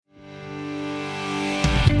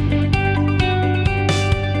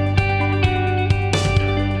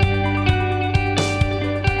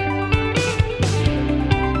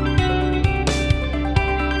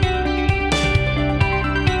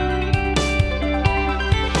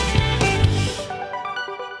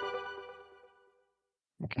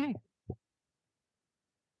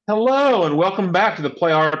Hello and welcome back to the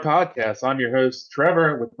Play Art Podcast. I'm your host,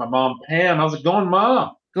 Trevor, with my mom, Pam. How's it going,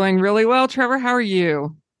 Mom? Going really well, Trevor. How are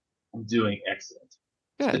you? I'm doing excellent.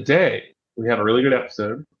 Good. Today, we have a really good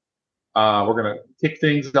episode. We're going to kick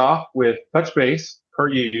things off with touch base, per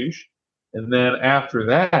usual. And then after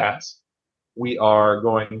that, we are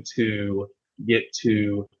going to get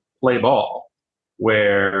to play ball,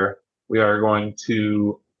 where we are going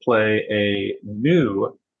to play a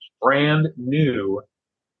brand new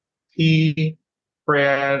P.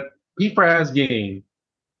 Frad, P. Fraz game.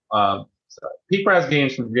 P. Fraz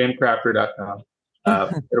games from GameCrafter.com.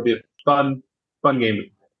 It'll be a fun game.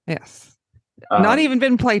 Yes. Not Um, even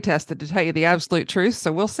been play tested, to tell you the absolute truth,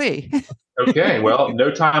 so we'll see. okay, well, no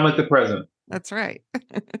time like the present. That's right.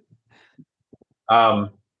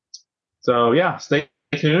 Um, so yeah, stay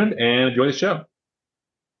tuned and enjoy the show.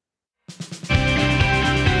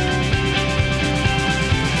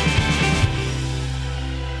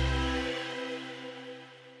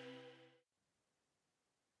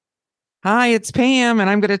 Hi, it's Pam,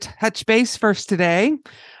 and I'm going to touch base first today.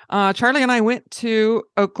 Charlie and I went to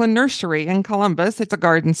Oakland Nursery in Columbus. It's a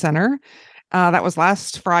garden center. That was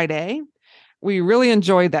last Friday. We really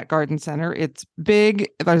enjoyed that garden center. It's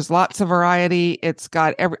big. There's lots of variety. It's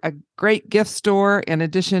got a great gift store in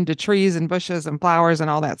addition to trees and bushes and flowers and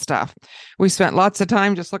all that stuff. We spent lots of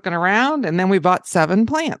time just looking around, and then we bought 7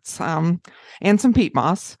 plants and some peat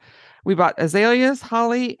moss. We bought azaleas,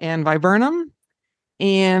 holly, and viburnum.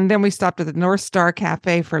 And then we stopped at the North Star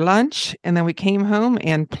Cafe for lunch. And then we came home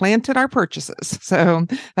and planted our purchases. So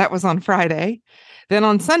that was on Friday. Then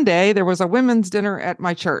on Sunday, there was a women's dinner at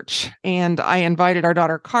my church. And I invited our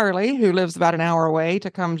daughter, Carly, who lives about an hour away, to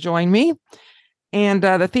come join me. And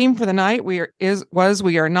the theme for the night was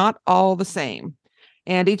We Are Not All the Same.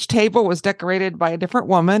 And each table was decorated by a different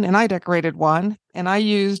woman. And I decorated one. And I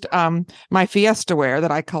used my Fiesta ware that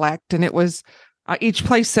I collect. And it was each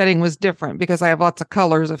place setting was different because I have lots of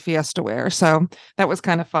colors of Fiesta ware. So that was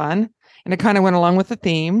kind of fun. And it kind of went along with the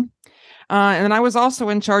theme. And then I was also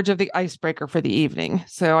in charge of the icebreaker for the evening.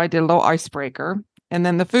 So I did a little icebreaker. And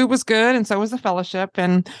then the food was good. And so was the fellowship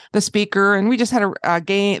and the speaker. And we just had a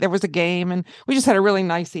game. There was a game. And we just had a really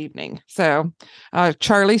nice evening. So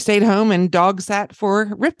Charlie stayed home and dog sat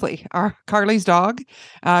for Ripley, our Carly's dog,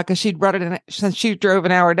 because she'd brought it in. Since she drove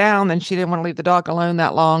an hour down, then she didn't want to leave the dog alone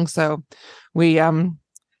that long. So he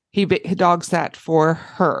dog sat for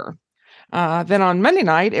her. Then on Monday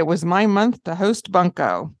night, it was my month to host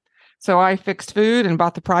bunco. So I fixed food and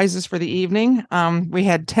bought the prizes for the evening. We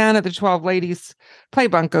had 10 of the 12 ladies play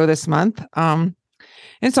bunco this month.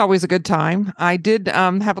 It's always a good time. I did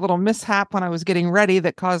have a little mishap when I was getting ready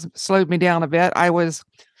that slowed me down a bit. I was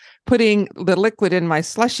putting the liquid in my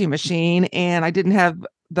slushy machine, and I didn't have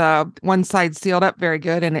the one side sealed up very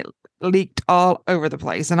good, and it leaked all over the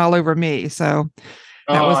place and all over me. So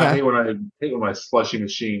that was I hate when my slushy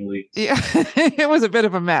machine leaks. Yeah, it was a bit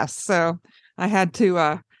of a mess. So I had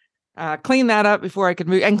to clean that up before I could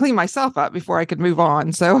move, and clean myself up before I could move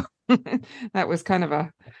on. So that was kind of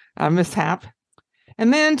a mishap.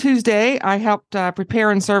 And then Tuesday, I helped prepare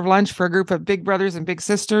and serve lunch for a group of big brothers and big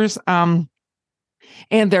sisters and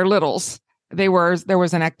their littles. There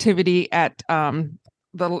was an activity at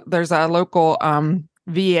there's a local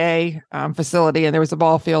VA facility, and there was a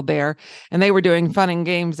ball field there, and they were doing fun and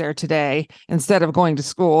games there today instead of going to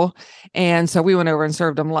school. And so we went over and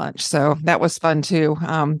served them lunch. So that was fun too,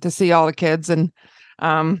 to see all the kids and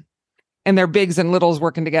their bigs and littles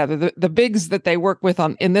working together. The bigs that they work with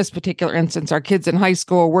in this particular instance are kids in high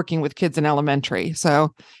school working with kids in elementary.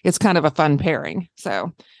 So it's kind of a fun pairing.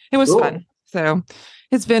 So it was fun. So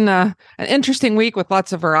it's been an interesting week with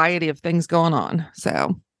lots of variety of things going on.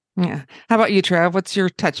 So yeah. How about you, Trev? What's your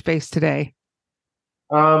touch base today?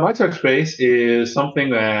 My touch base is something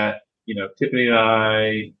that, Tiffany and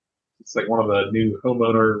I, it's like one of the new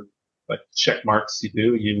homeowner like check marks you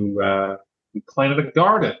do. You planted a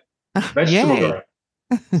garden, vegetable Yay. garden.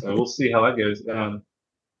 So we'll see how that goes.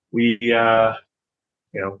 We,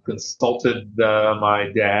 consulted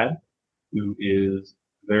my dad, who is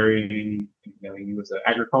he was an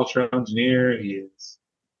agricultural engineer. He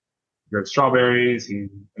grows strawberries. He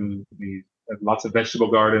has lots of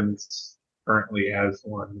vegetable gardens. Currently has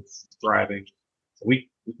one that's thriving. So we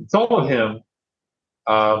consulted him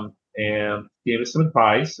and gave us some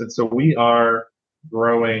advice. And so we are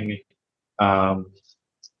growing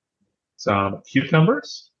some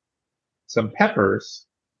cucumbers, some peppers,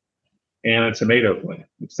 and a tomato plant.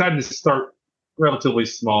 We decided to start relatively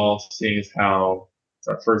small, seeing as how it's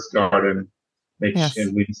our first garden, Yes.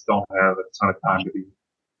 and we just don't have a ton of time to be,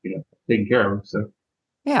 taking care of them. So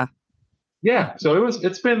Yeah. yeah, so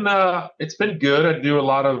it's been good. I do a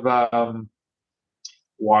lot of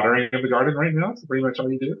watering of the garden right now. It's pretty much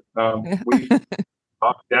all you do. We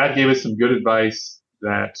Dad gave us some good advice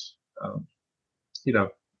that um, you know.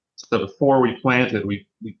 So before we planted, we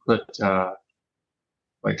put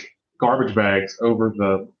like garbage bags over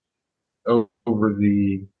the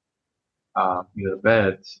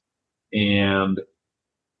beds, and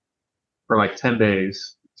for like 10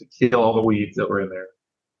 days to kill all the weeds that were in there.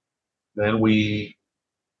 Then we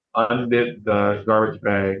undid the garbage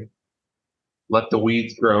bag, let the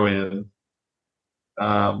weeds grow in,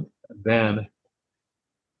 and then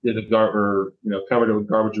did a covered it with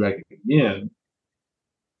garbage bag again,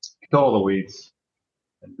 kill all the weeds,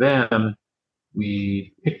 and then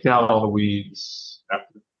we picked out all the weeds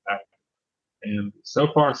after. And so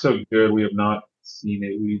far so good. We have not seen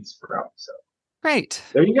a weed sprout. So Great.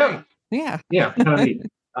 there you go. Yeah. Yeah, kind of neat.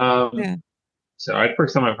 Yeah. So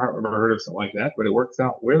first time I've ever heard of something like that, but it works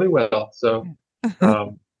out really well. So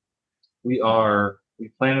um, we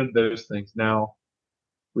planted those things. Now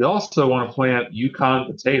we also want to plant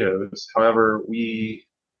Yukon potatoes. However, we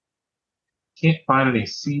can't find any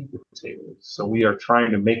seed potatoes, so we are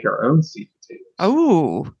trying to make our own seed potatoes.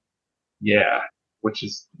 Oh, Yeah, which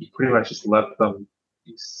is you pretty much just let them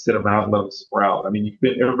you sit them out and let them sprout. I mean,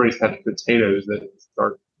 everybody's had potatoes that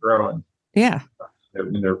start growing yeah.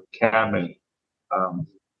 in their cabinet. Um,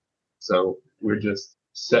 so we're just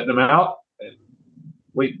setting them out and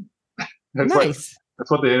waiting. That's what Nice. that's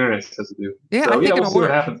what the internet says to do. Yeah, I So yeah, think we'll it'll see what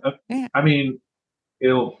work. happens. Yeah. I mean,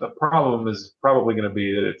 the problem is probably going to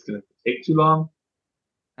be that it's going to take too long.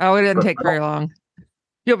 Oh, it didn't But take very long.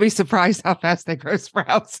 You'll be surprised how fast they grow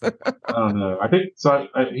sprouts. I don't know. I think so.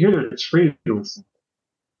 I hear they're treated with some,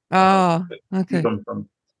 Oh, that keep okay. them from.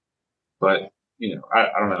 But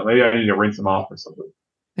I don't know. Maybe I need to rinse them off or something.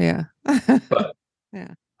 Yeah. But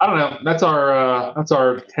Yeah. I don't know. That's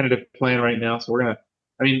our tentative plan right now. So we're gonna.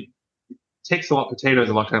 I mean, it takes a lot. Potatoes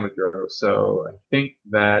a long time to grow. So I think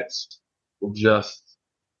that we'll just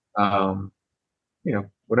whenever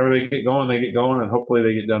they get going, and hopefully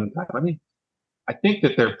they get done in time. I mean, I think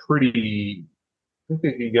that they're pretty. I think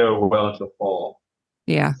they can go well into the fall.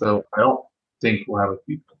 Yeah. So I don't think we'll have a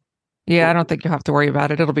few. Yeah. I don't think you'll have to worry about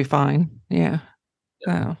it. It'll be fine. Yeah.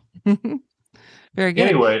 So very good.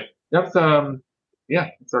 Anyway, that's yeah,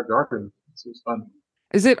 it's our garden. This was fun.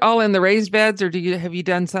 Is it all in the raised beds or have you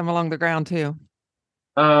done some along the ground too?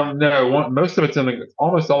 No, most of it's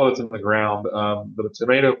almost all of it's in the ground. The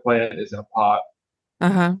tomato plant is in a pot.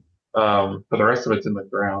 Uh-huh. But the rest of it's in the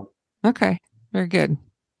ground. Okay. Very good.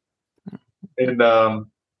 And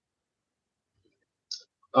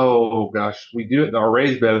oh gosh, we do it in our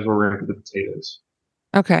raised bed is where we're gonna put the potatoes.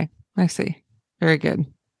 Okay. I see. Very good.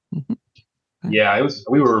 Mhm. Yeah, it was.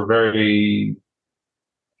 We were very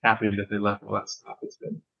happy that they left all that stuff. It's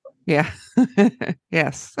been. Yeah.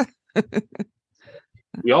 Yes.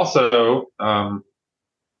 We also kind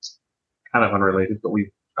of unrelated, but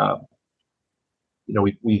um,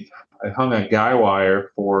 we I hung a guy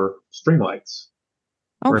wire for string lights.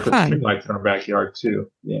 Oh, We're gonna put string fun. lights in our backyard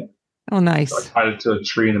too. Yeah. Oh, So I nice. tied it to a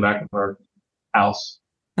tree in the back of our house.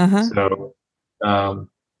 Uh-huh. So,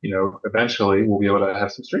 eventually we'll be able to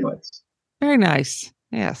have some string lights. Very nice.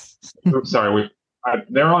 Yes. Oops, sorry,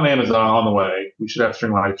 they're on Amazon on the way. We should have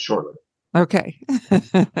string lights shortly. Okay.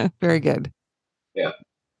 Very good. Yeah.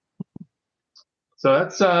 So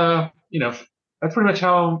that's pretty much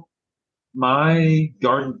how my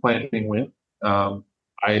garden planting went. I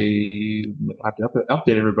have to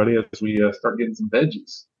update everybody as we start getting some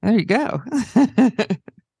veggies. There you go.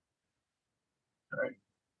 All right.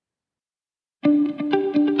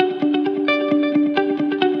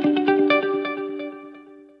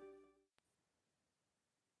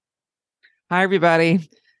 Hi, everybody.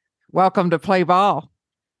 Welcome to Play Ball.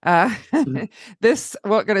 Mhm.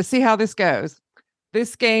 We're going to see how this goes.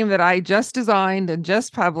 This game that I just designed and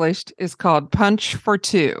just published is called Punch for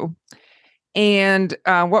Two. And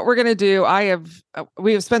what we're going to do,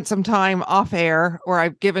 we have spent some time off air where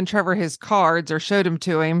I've given Trevor his cards or showed them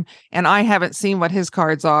to him, and I haven't seen what his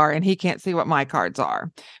cards are, and he can't see what my cards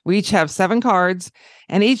are. We each have 7 cards,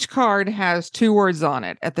 and each card has 2 words on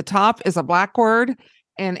it. At the top is a black word,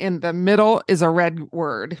 and in the middle is a red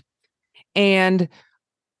word. And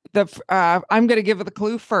I'm going to give the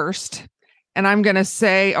clue first, and I'm going to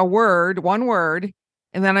say one word,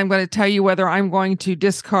 and then I'm going to tell you whether I'm going to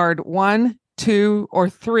discard 1, 2, or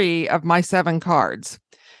 3 of my 7 cards.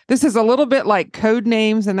 This is a little bit like code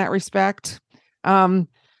names in that respect.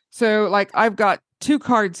 So like I've got 2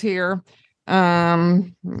 cards here. Let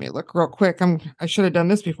me look real quick. I should have done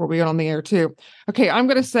this before we got on the air too. Okay, I'm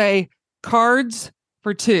going to say cards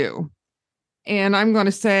for 2. And I'm going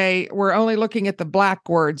to say we're only looking at the black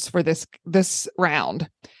words for this round.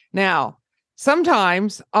 Now,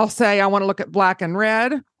 sometimes I'll say I want to look at black and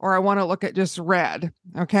red, or I want to look at just red.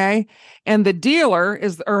 Okay. And the dealer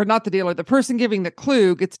is, or not the dealer, the person giving the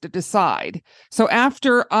clue gets to decide. So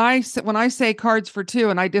when I say cards for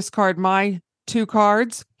two and I discard my two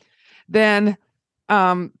cards, then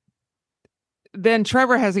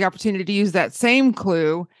Trevor has the opportunity to use that same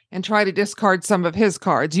clue and try to discard some of his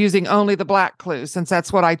cards using only the black clue, since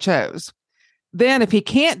that's what I chose. Then if he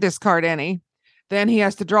can't discard any, then he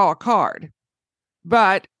has to draw a card.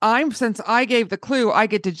 But since I gave the clue, I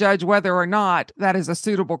get to judge whether or not that is a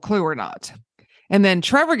suitable clue or not. And then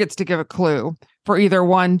Trevor gets to give a clue for either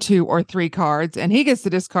 1, 2, or 3 cards, and he gets to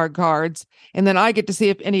discard cards. And then I get to see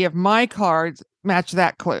if any of my cards match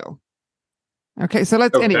that clue. Okay, so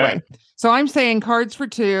anyway. So I'm saying cards for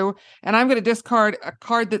 2, and I'm going to discard a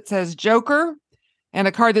card that says Joker and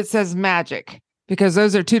a card that says Magic, because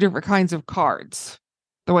those are 2 different kinds of cards,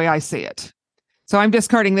 the way I see it. So I'm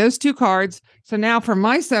discarding those 2 cards. So now for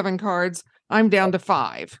my 7 cards, I'm down to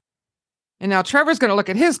 5. And now Trevor's going to look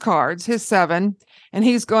at his cards, his 7, and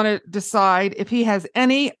he's going to decide if he has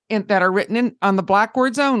any that are written on the black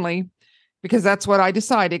words only, because that's what I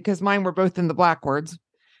decided, because mine were both in the black words.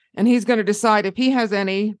 And he's going to decide if he has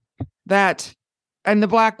any that and the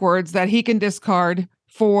black words that he can discard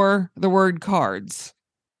for the word cards.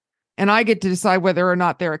 And I get to decide whether or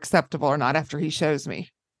not they're acceptable or not after he shows me.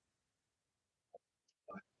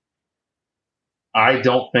 I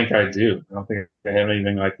don't think I do. I don't think I have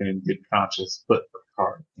anything I can in good conscience put for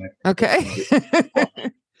card. Okay.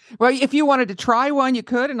 Well, if you wanted to try one, you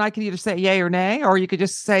could, and I could either say yay or nay, or you could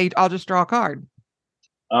just say, I'll just draw a card.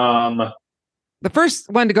 The first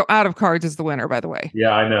one to go out of cards is the winner, by the way. Yeah,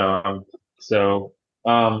 I know. So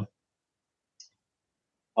I'm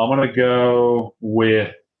going to go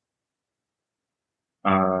with,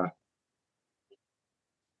 I'll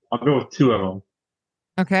go with 2 of them.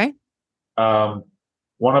 Okay.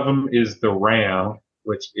 One of them is the Ram,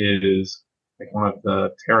 which is like one of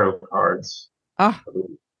the tarot cards.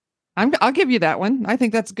 I'll give you that one. I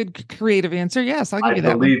think that's a good creative answer. Yes, I'll give you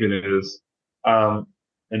that one. I believe it is. And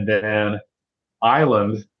then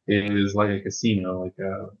Island is like a casino, like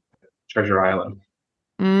a Treasure Island.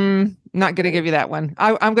 Not going to give you that one.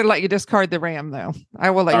 I'm going to let you discard the Ram, though. I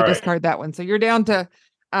will let you discard that one. So you're down to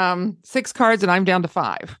 6 cards, and I'm down to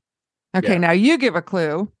 5. Okay, Now you give a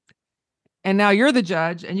clue, and now you're the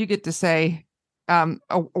judge, and you get to say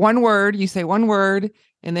one word. You say one word,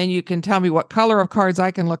 and then you can tell me what color of cards I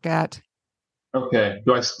can look at. Okay.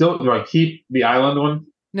 Do I keep the Island one?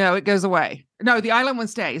 No, it goes away. No, the Island one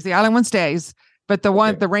stays. The Island one stays, but the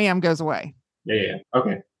Ram goes away. Yeah.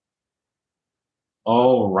 Okay.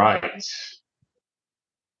 All right.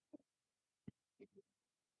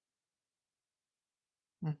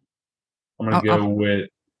 I'm going to go with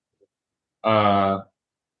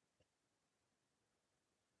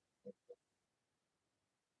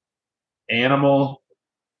Animal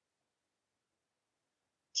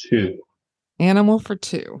 2. Animal for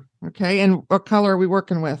 2. Okay. And what color are we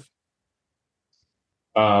working with?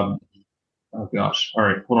 Oh gosh. All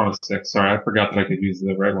right. Hold on a sec. Sorry. I forgot that I could use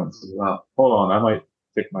the red ones as well. Hold on. I might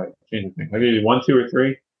change the thing. I give you 1, 2, or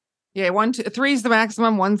 3. Yeah. 1, 2, 3 is the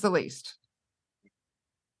maximum. 1's the least.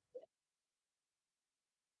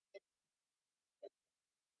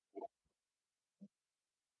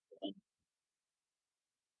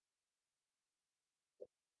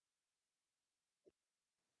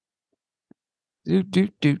 Do.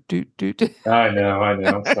 I know.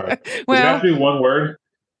 I'm sorry. Well, does it have to be one word?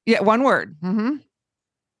 Yeah, one word. Mm-hmm.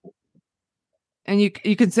 And you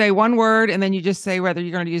can say one word, and then you just say whether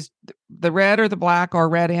you're going to use the red or the black, or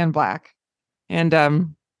red and black, and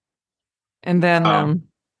then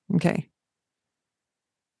okay.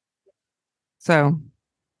 So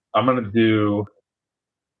I'm going to do.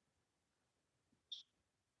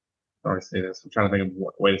 How do I say this? I'm trying to think of a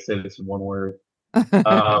way to say this in one word.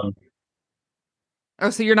 Oh,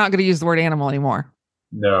 so you're not going to use the word animal anymore?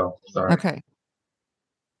 No, sorry. Okay. I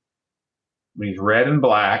mean, red and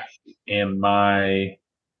black, and my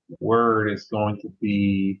word is going to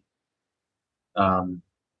be,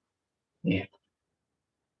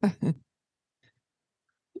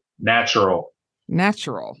 natural.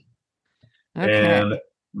 Natural. Okay. And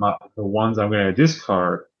the ones I'm going to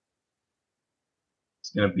discard, it's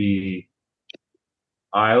going to be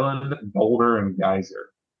Island, Boulder, and Geyser.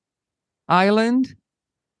 Island,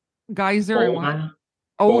 Geyser, Boulder, and what?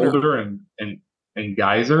 Boulder and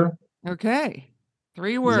Geyser. Okay.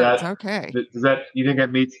 3 words. Okay. Does that, you think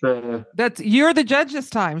that meets the... You're the judge this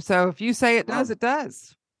time. So if you say it does, it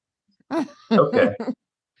does. Okay.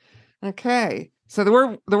 Okay. So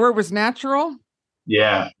the word was natural.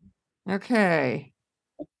 Yeah. Okay.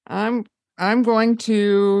 I'm I'm going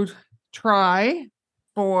to try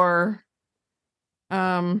for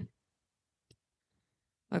um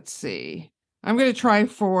let's see. I'm going to try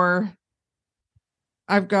for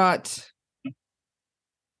I've got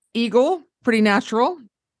eagle, pretty natural.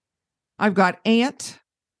 I've got ant,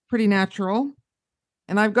 pretty natural,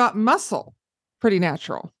 and I've got muscle, pretty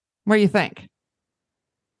natural. What do you think?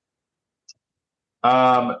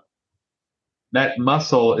 Um, that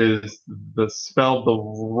muscle is the spelled the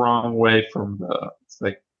wrong way from the. It's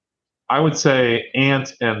like I would say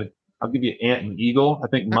ant and I'll give you ant and eagle. I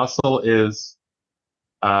think Uh, muscle is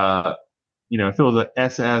uh if it was an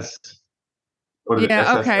SS, what is it?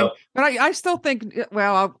 Yeah, okay. SSL. But I still think,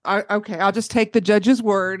 well, okay, I'll just take the judge's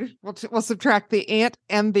word. We'll subtract the ant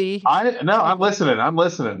and the, I no, I'm listening. I'm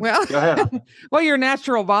listening. well, Go ahead. well, your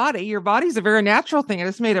body's a very natural thing and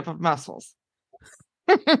it's made up of muscles.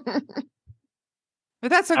 But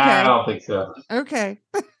that's I okay. don't think so. Okay.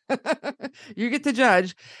 You get to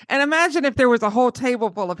judge. And imagine if there was a whole table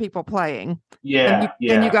full of people playing and Yeah,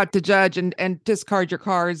 you yeah, got to judge and discard your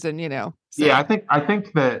cards and yeah. so I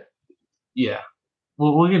think that yeah.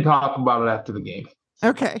 Well, we can talk about it after the game.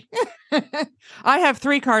 okay. I have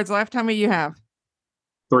 3 cards left. How many you have?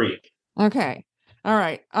 3. Okay. All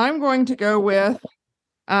right. I'm going to go with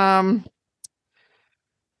um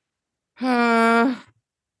uh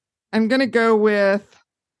I'm going to go with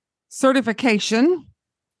certification,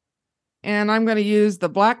 and I'm going to use the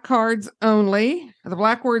black cards only, the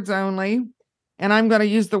black words only, and I'm going to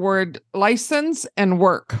use the word license and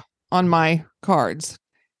work on my cards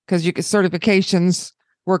because you get certifications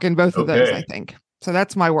work in both of those, I Okay. think. So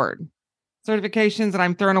that's my word. Certifications, and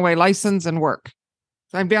I'm throwing away license and work.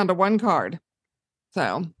 So I'm down to 1 card.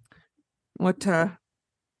 So what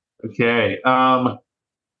Okay.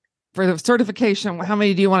 for the certification, how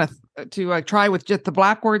many do you want to try with just the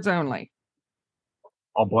black words only?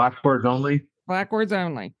 All blackboards only. Black words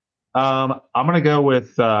only. I'm gonna go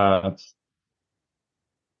with. I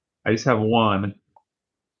just have one,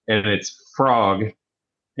 and it's frog,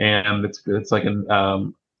 and it's like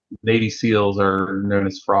an Navy SEALs are known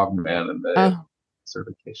as frogmen in the Oh,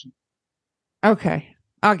 certification. okay.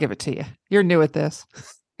 I'll give it to you. You're new at this.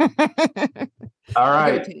 I'll All give it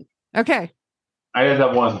right. to you. Okay. I just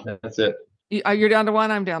have one. That's it. You're down to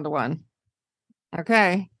 1. I'm down to 1.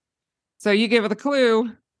 Okay. So you give it the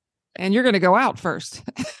clue, and you're going to go out first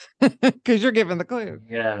because you're giving the clue.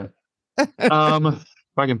 Yeah. If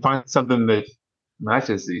I can find something that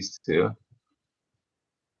matches these two.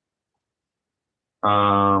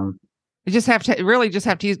 Um, You just have to really just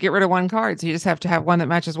have to get rid of 1 card. So you just have to have one that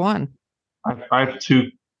matches 1. I have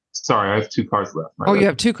two. Sorry, I have 2 cards left. Oh, you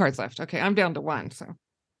have 2 cards left. Okay. I'm down to 1. So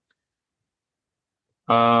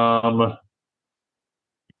Um,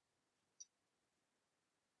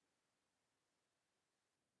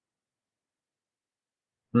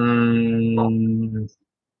 mm,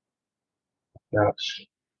 gosh,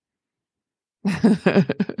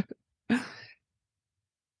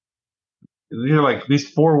 like these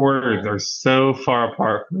 4 words are so far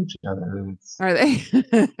apart from each other. are they?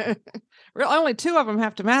 Really, only 2 of them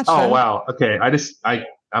have to match, Oh though. wow. Okay,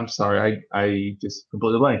 I'm sorry. I just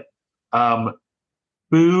completely blanked. Um,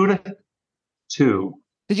 food 2.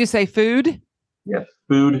 Did you say food? Yeah,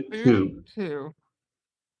 food Food 2. 2.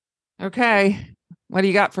 Okay. What do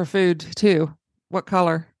you got for food 2? What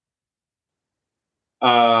color?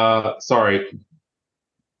 Sorry,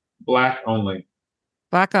 black only.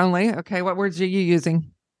 Black only. Okay. What words are you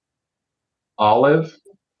using? Olive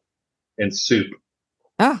and soup.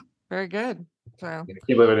 Ah, very good. So, I can't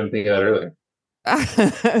believe I didn't think of that earlier.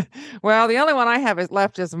 well, the only one I have is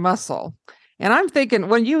left is muscle. And I'm thinking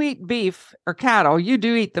when you eat beef or cattle, you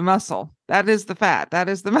do eat the muscle. That is the fat. That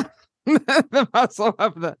is the the muscle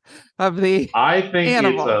of the I think it's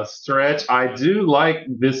animal. a stretch. I do like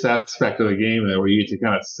this aspect of the game though, where you get to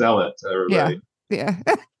kind of sell it to Yeah. everybody. Yeah.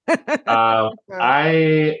 So,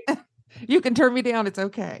 I you can turn me down. It's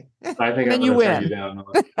okay. I think And I'm then you going to turn you win. down.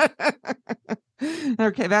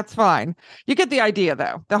 Okay, that's fine. You get the idea,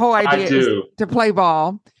 though. The whole I idea is do. to play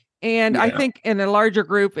ball. And I Yeah. think in a larger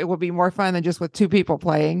group, it will be more fun than just with 2 people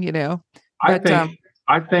playing. I But think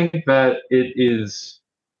I think that it is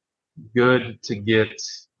good to get.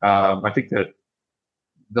 I think that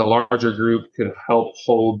the larger group could help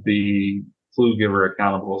hold the clue giver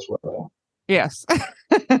accountable as well. yes.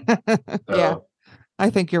 Yeah, So I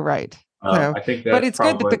think you're right. So, I think but that's it's good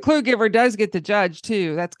that probably the clue giver does get to judge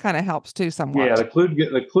too. That's kind of helps too yeah. somewhat. The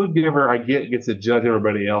clue giver I get gets to judge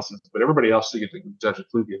everybody else's, but everybody else should get to judge a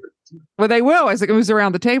clue giver too. Well, they will as it moves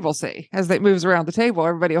around the table. See, as it moves around the table,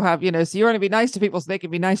 everybody will have, so you want to be nice to people so they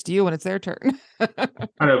can be nice to you when it's their turn.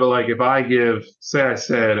 I know, but like if I say I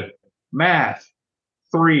said math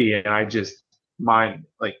 3, and I just mine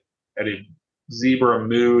like added zebra,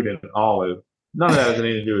 mood, and olive. None of that has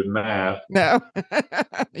anything to do with math. No. So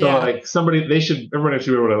Yeah. like everybody should be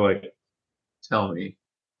able to like tell me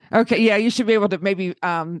Okay. Yeah. You should be able to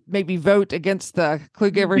maybe vote against the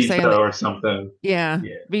clue giver saying veto that. or something. Yeah.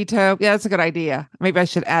 Yeah, Veto. Yeah. That's a good idea. Maybe I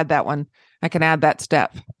should add that one. I can add that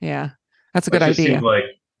step. Yeah. That's a it good just seems idea. like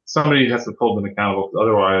somebody has to hold them accountable.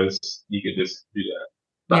 Otherwise, you could just do that.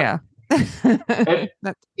 But Yeah.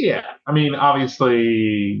 That, yeah, I mean,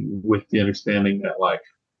 obviously, with the understanding that like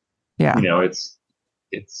yeah.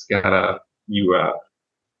 it's gotta you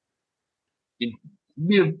it,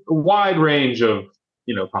 be a wide range of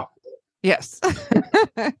possibilities. Yes.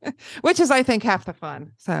 Which is, I think, half the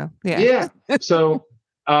fun. So, yeah. Yeah. So,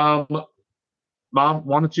 Mom,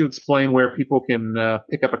 why don't you explain where people can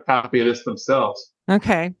pick up a copy of this themselves?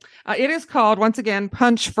 Okay. It is called, once again,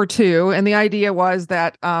 Punch for Two. And the idea was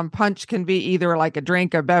that punch can be either like a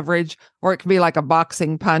drink, a beverage, or it can be like a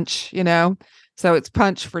boxing punch. So it's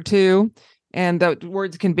Punch for Two. And the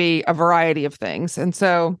words can be a variety of things. And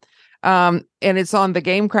so, and it's on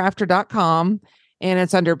thegamecrafter.com and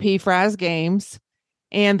it's under PFRAS Games.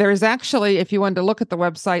 And there's actually, if you wanted to look at the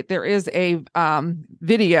website, there is a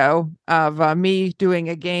video of me doing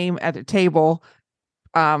a game at a table,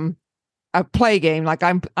 a play game. Like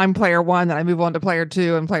I'm player 1, then I move on to player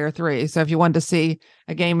 2 and player 3. So if you wanted to see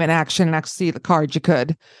a game in action and actually see the cards, you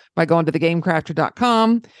could by going to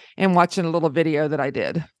thegamecrafter.com and watching a little video that I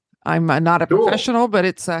did. I'm not a Cool. professional, but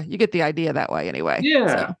it's you get the idea that way anyway.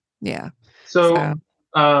 Yeah. So, yeah. So,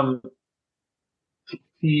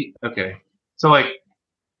 okay. So like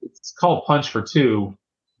it's called Punch for Two,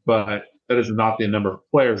 but that is not the number of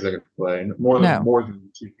players that can play. More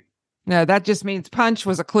than 2. No, that just means punch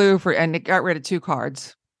was a clue and it got rid of 2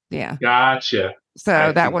 cards. Yeah. Gotcha.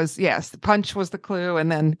 So that was, yes, the punch was the clue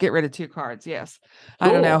and then get rid of 2 cards. Yes. Cool.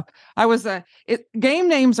 I don't know. I was game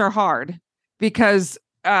names are hard because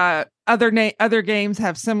other games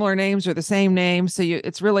have similar names or the same names. So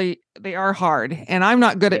they are hard. And I'm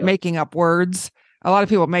not good at making up words. A lot of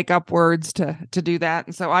people make up words to do that.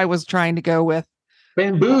 And so I was trying to go with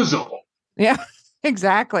bamboozle. Yeah,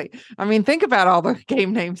 exactly. I mean, think about all the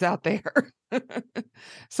game names out there.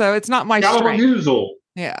 So it's not my strength.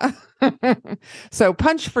 Yeah. So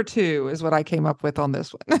Punch for Two is what I came up with on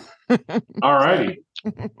this one. All righty.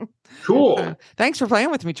 Cool. So, thanks for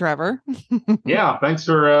playing with me, Trevor. Yeah, thanks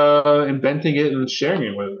for inventing it and sharing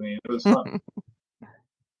it with me. It was fun.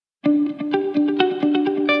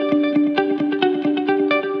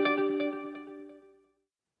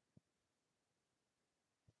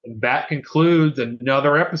 And that concludes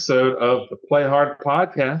another episode of the Play Hard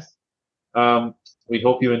podcast. We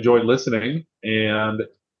hope you enjoyed listening. And,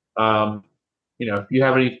 if you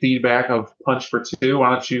have any feedback of Punch for Two, why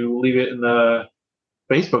don't you leave it in the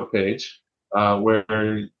Facebook page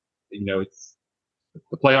where, it's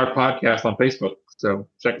the Play Hard podcast on Facebook. So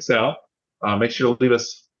check us out. Make sure to leave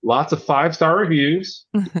us lots of 5-star reviews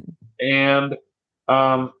and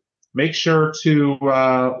make sure to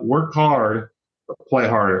work hard, play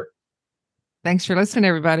harder. Thanks for listening,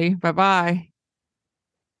 everybody. Bye-bye.